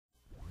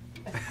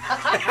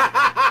What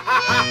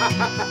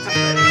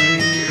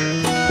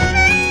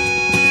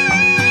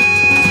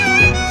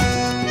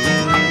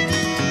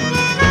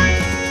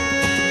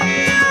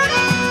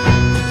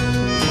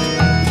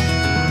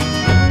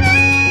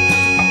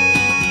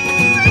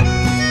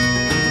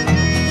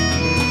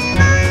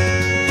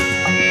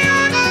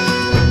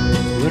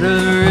a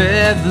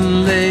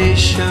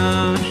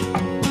revelation,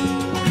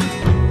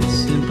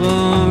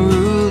 simple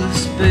rule of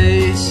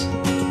space.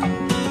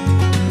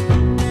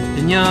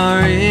 In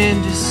your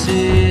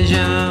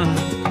indecision,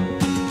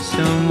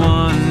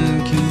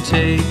 someone can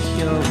take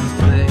your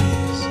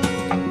place.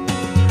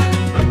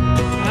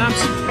 I'm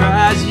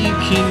surprised you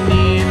can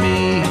hear me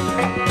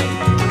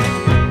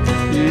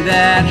through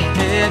that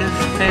head of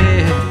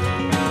hair.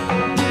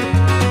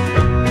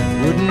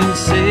 Wouldn't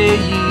say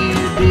you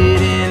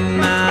didn't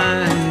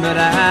mind, but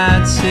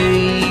I'd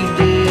say you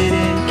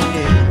didn't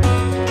care.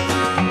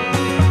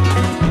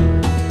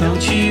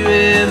 Don't you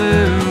ever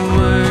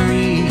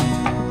worry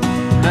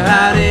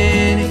about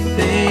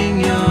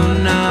anything you're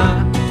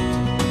not.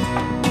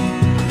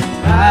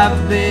 I've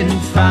been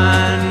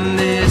fine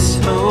this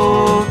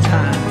whole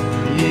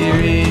time here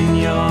in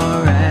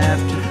your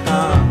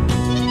afterthoughts.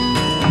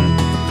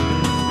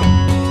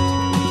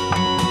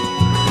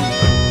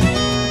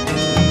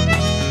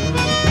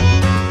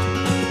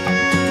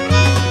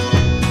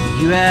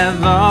 You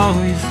have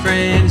all your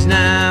friends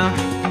now,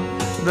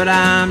 but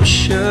I'm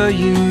sure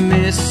you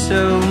miss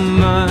so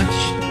much.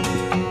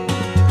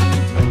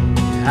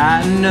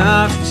 High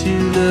enough to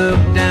look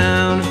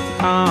down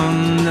upon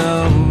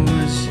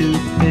those who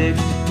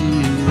picked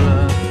you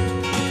up.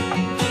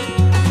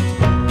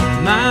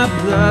 My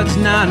blood's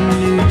not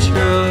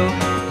neutral,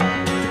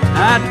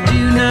 I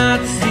do not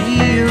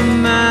feel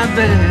my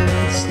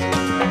best.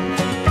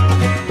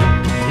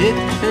 Hit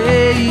the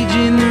page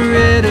in the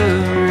red of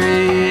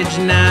rage,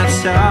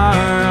 night's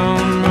our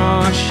own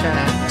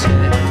Rorschach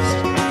test.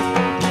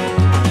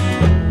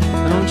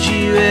 Don't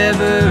you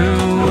ever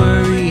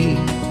worry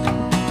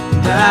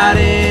about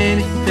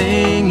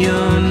anything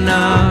you're